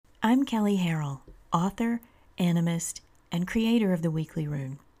I'm Kelley Harrell, author, animist, and creator of the Weekly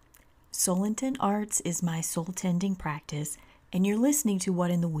Rune. Soul Intent Arts is my soul-tending practice, and you're listening to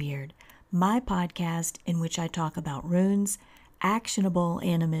What in the Weird, my podcast in which I talk about runes, actionable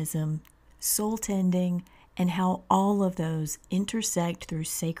animism, soul-tending, and how all of those intersect through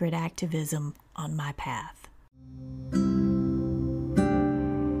sacred activism on my path.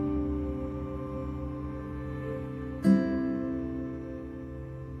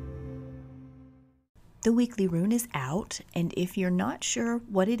 The Weekly Rune is out, and if you're not sure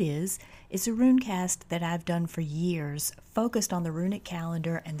what it is, it's a runecast that I've done for years, focused on the runic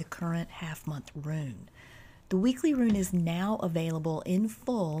calendar and the current half-month rune. The Weekly Rune is now available in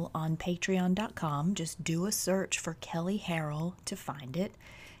full on patreon.com. Just do a search for Kelley Harrell to find it,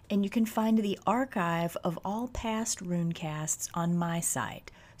 and you can find the archive of all past runecasts on my site,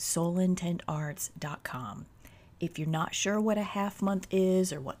 soulintentarts.com. If you're not sure what a half-month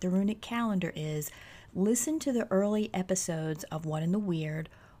is or what the runic calendar is, listen to the early episodes of What in the Weird,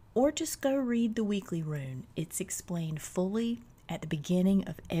 or just go read the Weekly Rune. It's explained fully at the beginning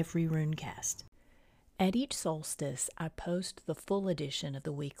of every runecast. At each solstice, I post the full edition of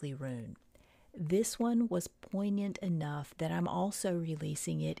the Weekly Rune. This one was poignant enough that I'm also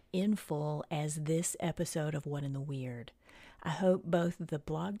releasing it in full as this episode of What in the Weird. I hope both the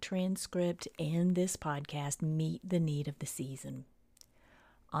blog transcript and this podcast meet the need of the season.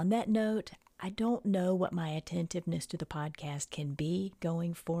 On that note, I don't know what my attentiveness to the podcast can be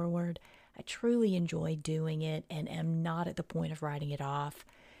going forward. I truly enjoy doing it and am not at the point of writing it off.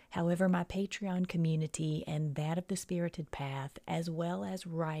 However, my Patreon community and that of the Spirited Path, as well as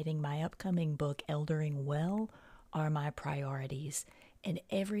writing my upcoming book, Eldering Well, are my priorities, and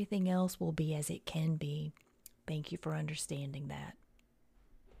everything else will be as it can be. Thank you for understanding that.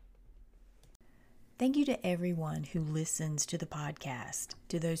 Thank you to everyone who listens to the podcast,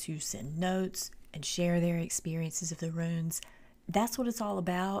 to those who send notes and share their experiences of the runes. That's what it's all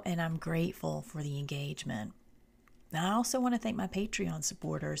about, and I'm grateful for the engagement. And I also want to thank my Patreon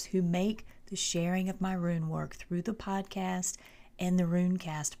supporters who make the sharing of my rune work through the podcast and the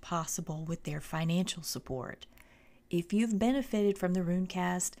runecast possible with their financial support. If you've benefited from the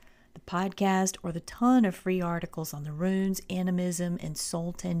runecast, the podcast, or the ton of free articles on the runes, animism, and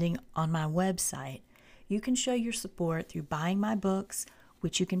soul tending on my website, you can show your support through buying my books,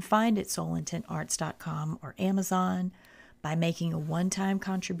 which you can find at soulintentarts.com or Amazon, by making a one-time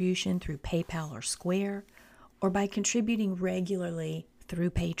contribution through PayPal or Square, or by contributing regularly through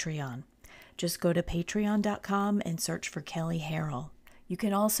Patreon. Just go to patreon.com and search for Kelley Harrell. You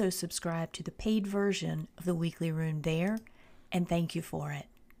can also subscribe to the paid version of the Weekly Rune there, and thank you for it.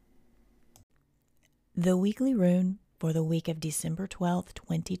 The Weekly Rune for the week of December 12th,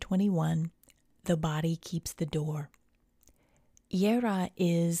 2021, The Body Keeps the Door. Jera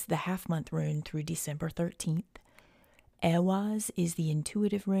is the half-month rune through December 13th. Ehwaz is the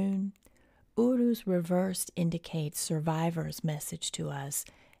intuitive rune. Uruz reversed indicates survivor's message to us,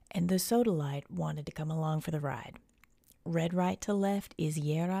 and the sodalite wanted to come along for the ride. Red right to left is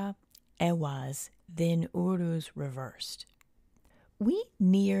Jera, Ehwaz, then Uruz reversed. We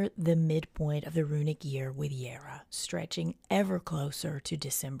near the midpoint of the runic year with Jera, stretching ever closer to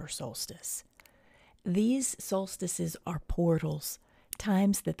December solstice. These solstices are portals,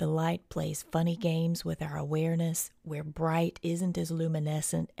 times that the light plays funny games with our awareness, where bright isn't as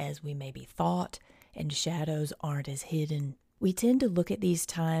luminescent as we maybe thought, and shadows aren't as hidden. We tend to look at these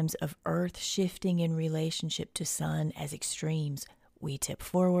times of earth shifting in relationship to sun as extremes. We tip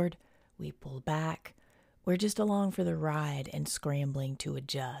forward, we pull back, we're just along for the ride and scrambling to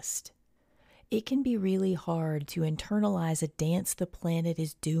adjust. It can be really hard to internalize a dance the planet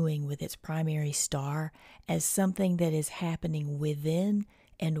is doing with its primary star as something that is happening within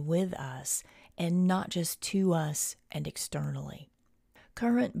and with us, and not just to us and externally.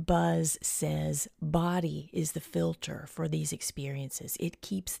 Current buzz says body is the filter for these experiences. It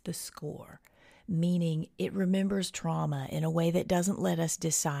keeps the score, meaning it remembers trauma in a way that doesn't let us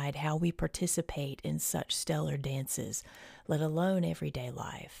decide how we participate in such stellar dances, let alone everyday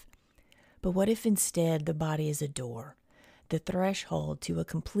life. But what if instead the body is a door, the threshold to a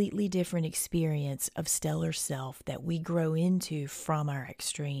completely different experience of stellar self that we grow into from our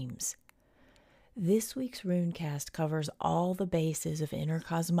extremes? This week's runecast covers all the bases of inner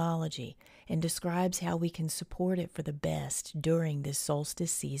cosmology and describes how we can support it for the best during this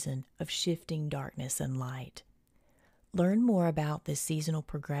solstice season of shifting darkness and light. Learn more about this seasonal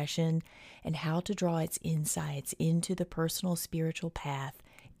progression and how to draw its insights into the personal spiritual path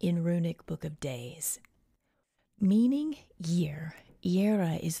in Runic Book of Days. Meaning year,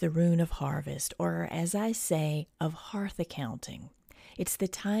 Jera is the rune of harvest, or as I say, of hearth accounting. It's the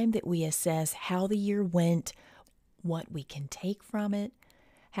time that we assess how the year went, what we can take from it,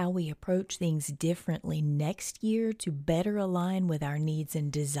 how we approach things differently next year to better align with our needs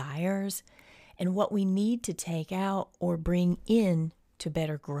and desires, and what we need to take out or bring in to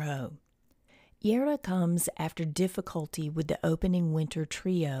better grow. Jera comes after difficulty with the opening winter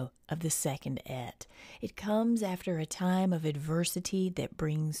trio of the second aett. It comes after a time of adversity that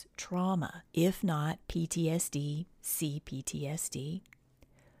brings trauma, if not PTSD, CPTSD.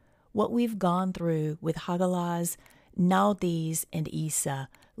 What we've gone through with Hagalaz, Naudis, and Isa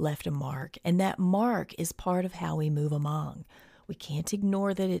left a mark, and that mark is part of how we move among. We can't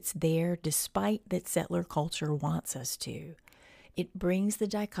ignore that it's there, despite that settler culture wants us to. It brings the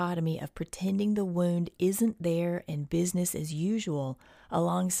dichotomy of pretending the wound isn't there and business as usual,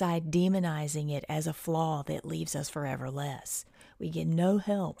 alongside demonizing it as a flaw that leaves us forever less. We get no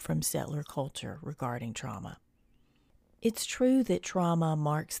help from settler culture regarding trauma. It's true that trauma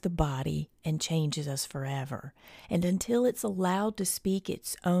marks the body and changes us forever, and until it's allowed to speak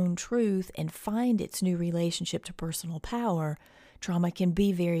its own truth and find its new relationship to personal power, trauma can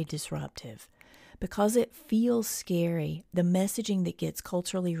be very disruptive. Because it feels scary, the messaging that gets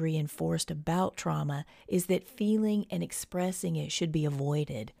culturally reinforced about trauma is that feeling and expressing it should be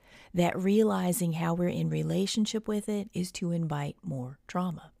avoided, that realizing how we're in relationship with it is to invite more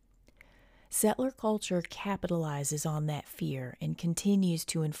trauma. Settler culture capitalizes on that fear and continues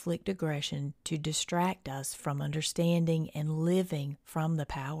to inflict aggression to distract us from understanding and living from the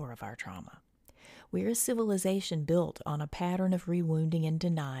power of our trauma. We're a civilization built on a pattern of rewounding and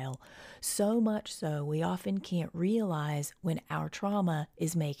denial, so much so we often can't realize when our trauma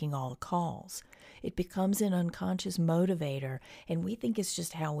is making all the calls. It becomes an unconscious motivator, and we think it's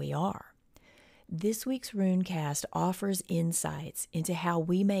just how we are. This week's runecast offers insights into how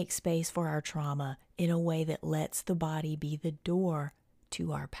we make space for our trauma in a way that lets the body be the door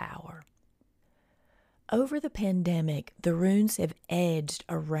to our power. Over the pandemic, the runes have edged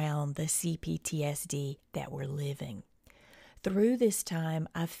around the CPTSD that we're living. Through this time,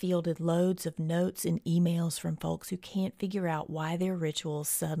 I've fielded loads of notes and emails from folks who can't figure out why their rituals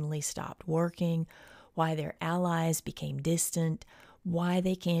suddenly stopped working, why their allies became distant, why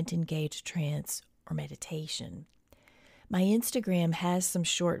they can't engage trance or meditation. My Instagram has some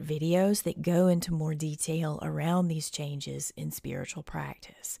short videos that go into more detail around these changes in spiritual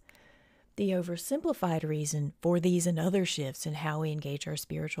practice. The oversimplified reason for these and other shifts in how we engage our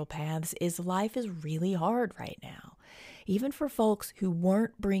spiritual paths is life is really hard right now. Even for folks who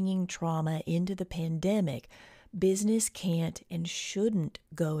weren't bringing trauma into the pandemic, business can't and shouldn't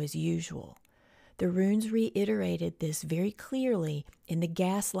go as usual. The runes reiterated this very clearly in the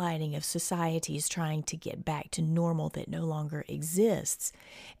gaslighting of societies trying to get back to normal that no longer exists,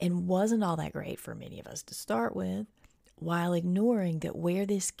 and wasn't all that great for many of us to start with, while ignoring that where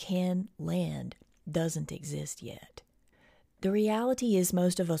this can land doesn't exist yet. The reality is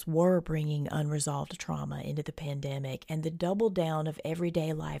most of us were bringing unresolved trauma into the pandemic, and the double down of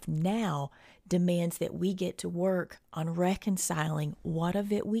everyday life now demands that we get to work on reconciling what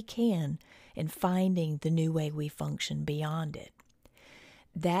of it we can and finding the new way we function beyond it.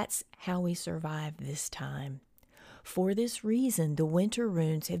 That's how we survive this time. For this reason, the winter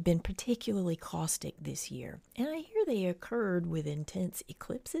runes have been particularly caustic this year, and I hear they occurred with intense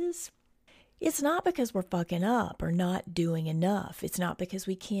eclipses. It's not because we're fucking up or not doing enough. It's not because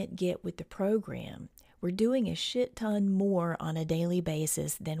we can't get with the program. We're doing a shit ton more on a daily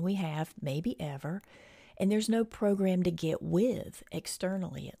basis than we have, maybe ever, and there's no program to get with,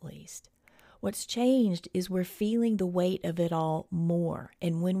 externally at least. What's changed is we're feeling the weight of it all more,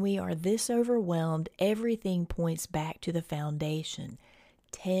 and when we are this overwhelmed, everything points back to the foundation.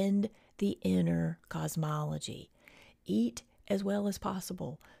 Tend the inner cosmology. Eat as well as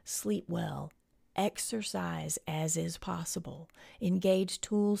possible. Sleep well. Exercise as is possible. Engage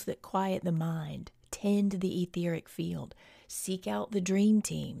tools that quiet the mind. Tend the etheric field. Seek out the dream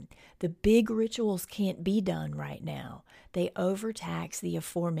team. The big rituals can't be done right now. They overtax the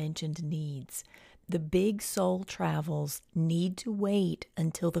aforementioned needs. The big soul travels need to wait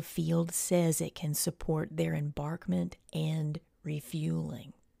until the field says it can support their embarkment and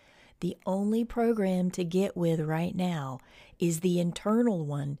refueling. The only program to get with right now is the internal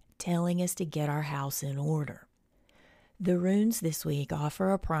one telling us to get our house in order. The runes this week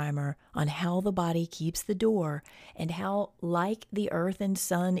offer a primer on how the body keeps the door and how, like the earth and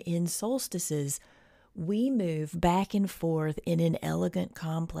sun in solstices, we move back and forth in an elegant,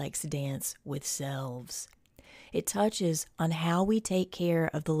 complex dance with selves. It touches on how we take care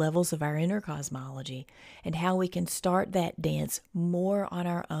of the levels of our inner cosmology and how we can start that dance more on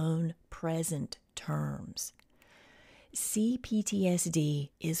our own present terms. CPTSD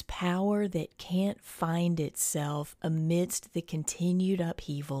is power that can't find itself amidst the continued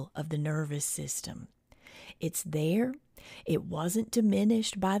upheaval of the nervous system. It's there. It wasn't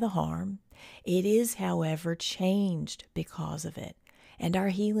diminished by the harm. It is, however, changed because of it. And our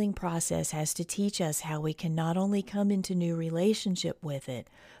healing process has to teach us how we can not only come into new relationship with it,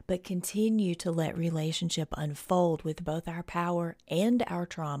 but continue to let relationship unfold with both our power and our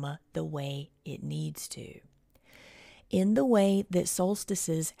trauma the way it needs to. In the way that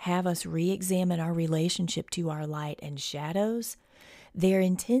solstices have us re-examine our relationship to our light and shadows, their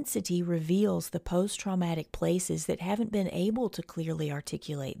intensity reveals the post-traumatic places that haven't been able to clearly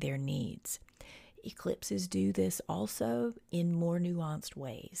articulate their needs. Eclipses do this also in more nuanced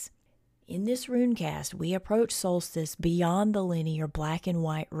ways. In this runecast, we approach solstice beyond the linear black and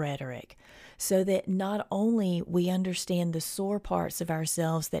white rhetoric, so that not only we understand the sore parts of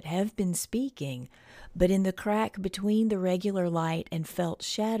ourselves that have been speaking, but in the crack between the regular light and felt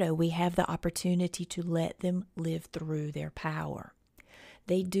shadow, we have the opportunity to let them live through their power.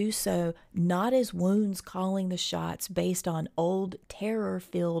 They do so not as wounds calling the shots based on old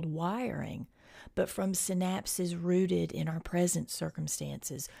terror-filled wiring, but from synapses rooted in our present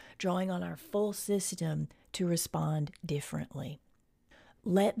circumstances, drawing on our full system to respond differently.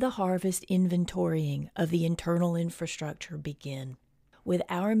 Let the harvest inventorying of the internal infrastructure begin. With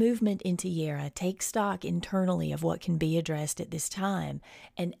our movement into Jera, take stock internally of what can be addressed at this time,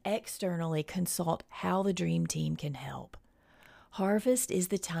 and externally consult how the Dream Team can help. Harvest is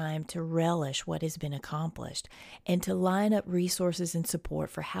the time to relish what has been accomplished and to line up resources and support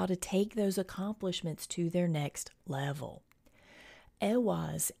for how to take those accomplishments to their next level.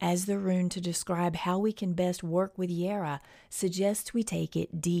 Ehwaz, as the rune to describe how we can best work with Jera, suggests we take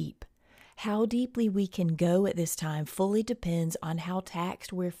it deep. How deeply we can go at this time fully depends on how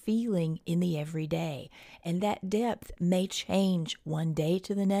taxed we're feeling in the everyday, and that depth may change one day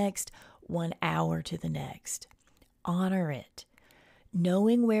to the next, 1 hour to the next. Honor it.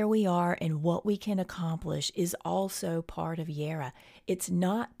 Knowing where we are and what we can accomplish is also part of Jera. It's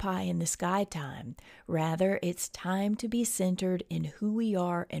not pie in the sky time. Rather, it's time to be centered in who we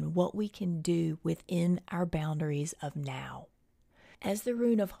are and what we can do within our boundaries of now. As the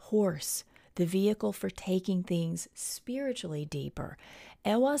rune of horse, the vehicle for taking things spiritually deeper,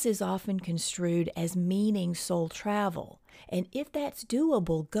 Ehwaz is often construed as meaning soul travel, and if that's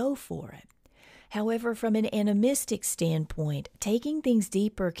doable, go for it. However, from an animistic standpoint, taking things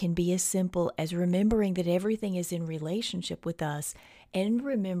deeper can be as simple as remembering that everything is in relationship with us and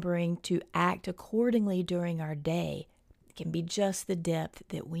remembering to act accordingly during our day. It can be just the depth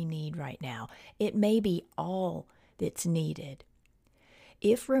that we need right now. It may be all that's needed.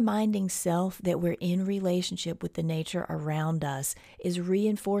 If reminding self that we're in relationship with the nature around us is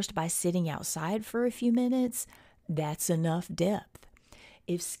reinforced by sitting outside for a few minutes, that's enough depth.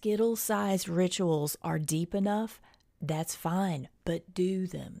 If Skittle-sized rituals are deep enough, that's fine, but do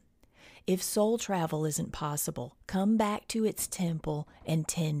them. If soul travel isn't possible, come back to its temple and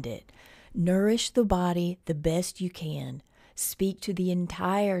tend it. Nourish the body the best you can. Speak to the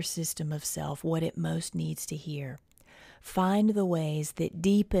entire system of self what it most needs to hear. Find the ways that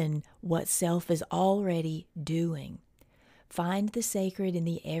deepen what self is already doing. Find the sacred in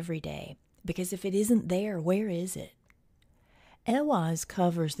the everyday, because if it isn't there, where is it? Ehwaz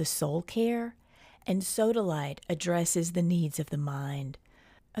covers the soul care, and sodalite addresses the needs of the mind.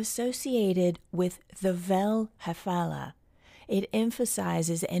 Associated with the vel hafala, it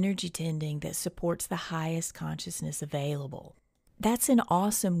emphasizes energy tending that supports the highest consciousness available. That's an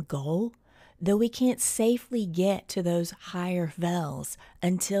awesome goal, though we can't safely get to those higher vels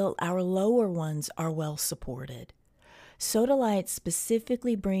until our lower ones are well supported. Sodalite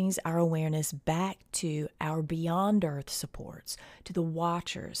specifically brings our awareness back to our beyond earth supports, to the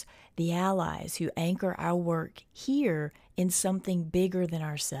watchers, the allies who anchor our work here in something bigger than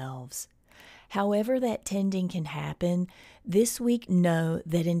ourselves. However that tending can happen, this week know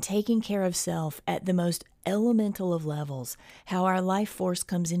that in taking care of self at the most elemental of levels, how our life force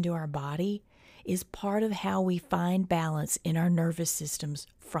comes into our body, is part of how we find balance in our nervous systems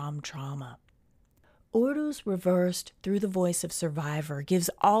from trauma. Uruz reversed through the voice of survivor gives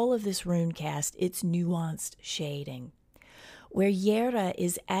all of this runecast its nuanced shading. Where Jera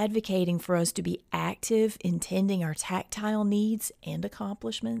is advocating for us to be active in tending our tactile needs and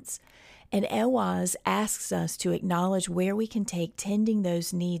accomplishments, and Ehwaz asks us to acknowledge where we can take tending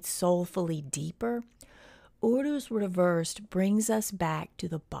those needs soulfully deeper, Uruz reversed brings us back to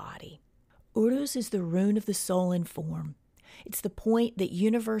the body. Uruz is the rune of the soul in form. It's the point that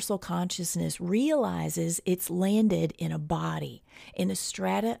universal consciousness realizes it's landed in a body, in a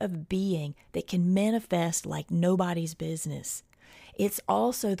strata of being that can manifest like nobody's business. It's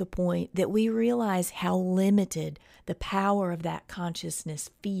also the point that we realize how limited the power of that consciousness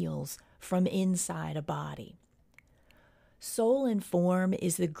feels from inside a body. Soul and form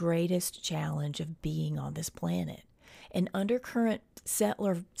is the greatest challenge of being on this planet. And under current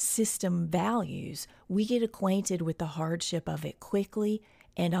settler system values, we get acquainted with the hardship of it quickly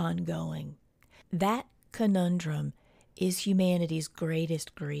and ongoing. That conundrum is humanity's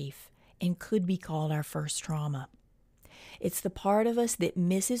greatest grief and could be called our first trauma. It's the part of us that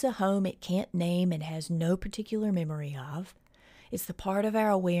misses a home it can't name and has no particular memory of. It's the part of our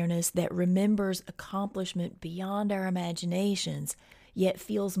awareness that remembers accomplishment beyond our imaginations, yet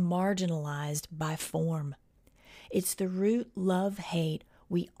feels marginalized by form. It's the root love-hate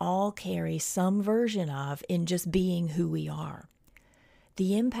we all carry some version of in just being who we are.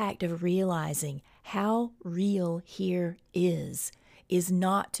 The impact of realizing how real here is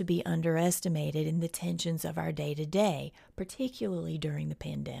not to be underestimated in the tensions of our day-to-day, particularly during the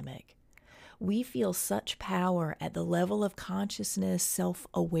pandemic. We feel such power at the level of consciousness,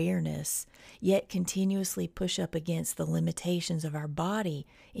 self-awareness, yet continuously push up against the limitations of our body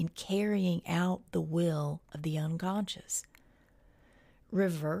in carrying out the will of the unconscious.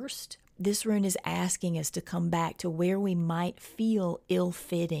 Reversed, this rune is asking us to come back to where we might feel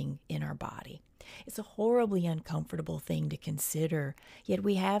ill-fitting in our body. It's a horribly uncomfortable thing to consider, yet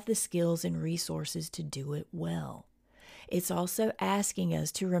we have the skills and resources to do it well. It's also asking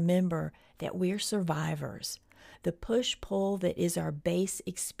us to remember that we're survivors. The push-pull that is our base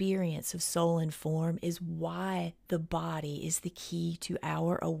experience of soul and form is why the body is the key to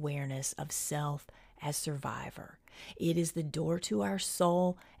our awareness of self as survivor. It is the door to our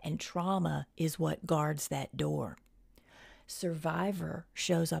soul, and trauma is what guards that door. Survivor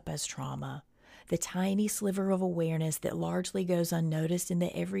shows up as trauma, the tiny sliver of awareness that largely goes unnoticed in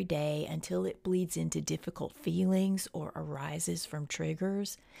the everyday until it bleeds into difficult feelings or arises from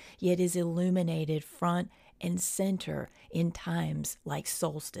triggers, yet is illuminated front and center in times like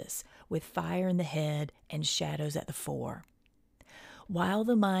solstice, with fire in the head and shadows at the fore. While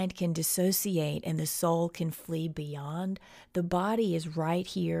the mind can dissociate and the soul can flee beyond, the body is right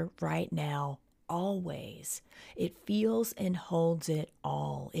here, right now, always. It feels and holds it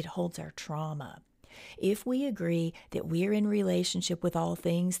all. It holds our trauma. If we agree that we're in relationship with all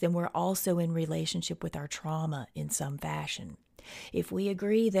things, then we're also in relationship with our trauma in some fashion. If we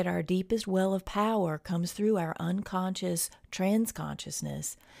agree that our deepest well of power comes through our unconscious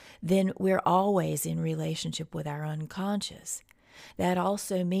transconsciousness, then we're always in relationship with our unconscious. That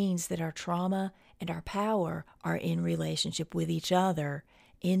also means that our trauma and our power are in relationship with each other,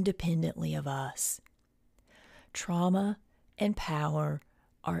 independently of us. Trauma and power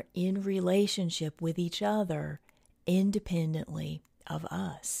are in relationship with each other, independently of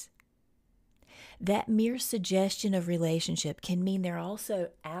us. That mere suggestion of relationship can mean they're also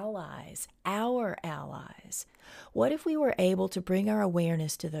allies, our allies. What if we were able to bring our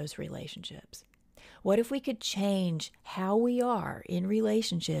awareness to those relationships? What if we could change how we are in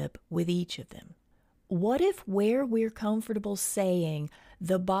relationship with each of them? What if where we're comfortable saying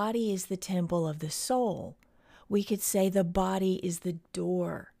the body is the temple of the soul, we could say the body is the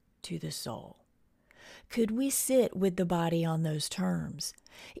door to the soul? Could we sit with the body on those terms?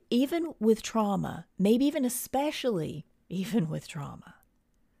 Even with trauma, maybe even especially even with trauma.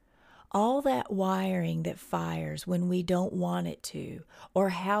 All that wiring that fires when we don't want it to, or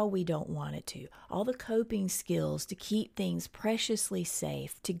how we don't want it to, all the coping skills to keep things preciously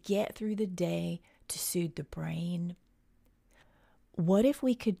safe, to get through the day, to soothe the brain. What if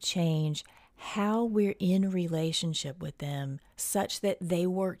we could change how we're in relationship with them such that they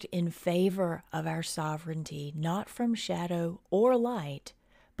worked in favor of our sovereignty, not from shadow or light,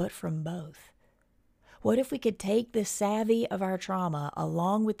 but from both? What if we could take the savvy of our trauma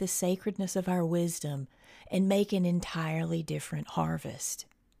along with the sacredness of our wisdom and make an entirely different harvest?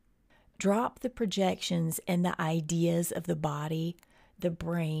 Drop the projections and the ideas of the body, the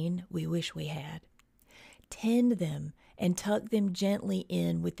brain we wish we had. Tend them and tuck them gently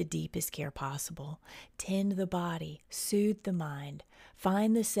in with the deepest care possible. Tend the body, soothe the mind.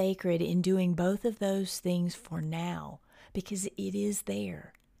 Find the sacred in doing both of those things for now, because it is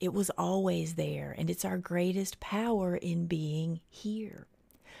there. It was always there, and it's our greatest power in being here.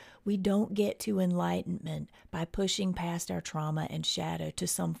 We don't get to enlightenment by pushing past our trauma and shadow to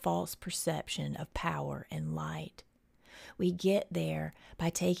some false perception of power and light. We get there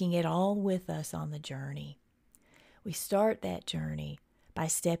by taking it all with us on the journey. We start that journey by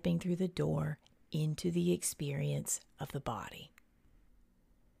stepping through the door into the experience of the body.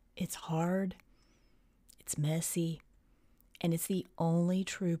 It's hard, it's messy, and it's the only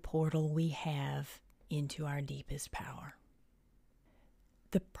true portal we have into our deepest power.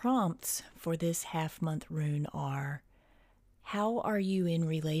 The prompts for this half-month rune are: how are you in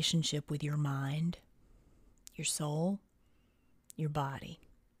relationship with your mind, your soul, your body?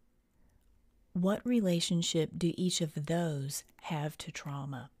 What relationship do each of those have to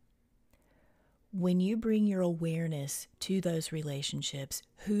trauma? When you bring your awareness to those relationships,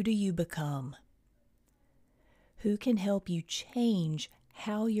 who do you become? Who can help you change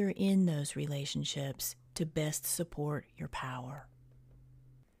how you're in those relationships to best support your power?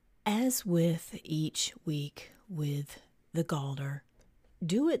 As with each week with the Galder,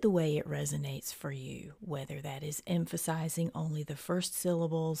 do it the way it resonates for you, whether that is emphasizing only the first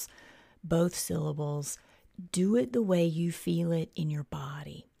syllables, both syllables. Do it the way you feel it in your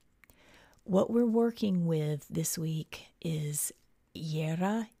body. What we're working with this week is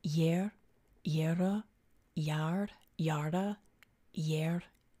Jera, Yer, Jera, Yar, Yarda, Yer,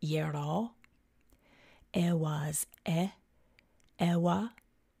 Yerall, Ehwaz, Ehwa,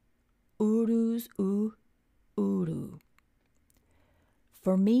 Uruz, Uru.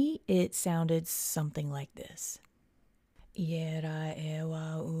 For me, it sounded something like this. Jera,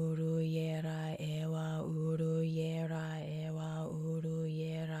 Ehwa, Uru, Jera, Ehwa, Uru, Jera, Ehwa, Uru,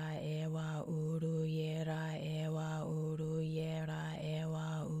 Jera, Ehwa, Uru, Jera, Ehwa, Uru, Jera,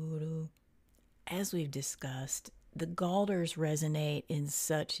 Ehwa, Uru. As we've discussed, the Galders resonate in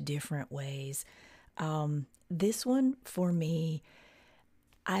such different ways. This one, for me,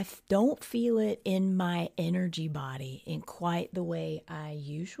 I don't feel it in my energy body in quite the way I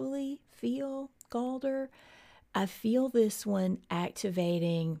usually feel Galder. I feel this one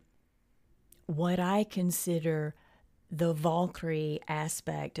activating what I consider the Valkyrie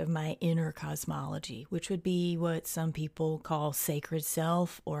aspect of my inner cosmology, which would be what some people call sacred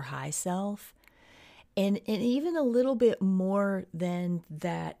self or high self. And even a little bit more than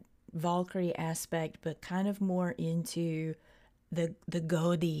that Valkyrie aspect, but kind of more into the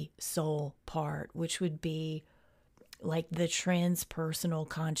Godi soul part, which would be like the transpersonal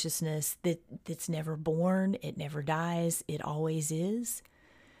consciousness that's never born, it never dies, it always is.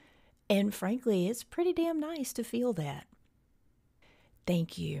 And frankly, it's pretty damn nice to feel that.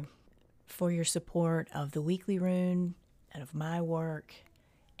 Thank you for your support of the weekly rune and of my work,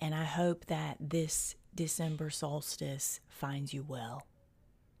 and I hope that this December solstice finds you well.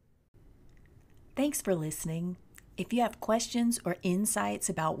 Thanks for listening. If you have questions or insights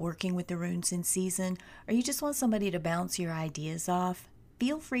about working with the runes in season, or you just want somebody to bounce your ideas off,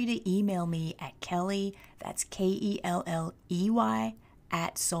 feel free to email me at Kelley, that's Kelley,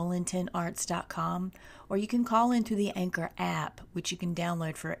 at soulintentarts.com, or you can call into the Anchor app, which you can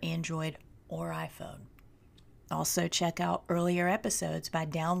download for Android or iPhone. Also, check out earlier episodes by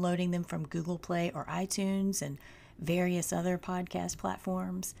downloading them from Google Play or iTunes and various other podcast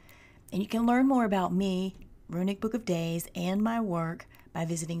platforms. And you can learn more about me, Runic Book of Days, and my work by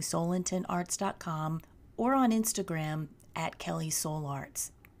visiting soulintentarts.com or on Instagram at Kelley Soul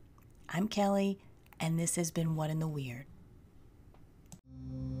Arts. I'm Kelley, and this has been What in the Weird.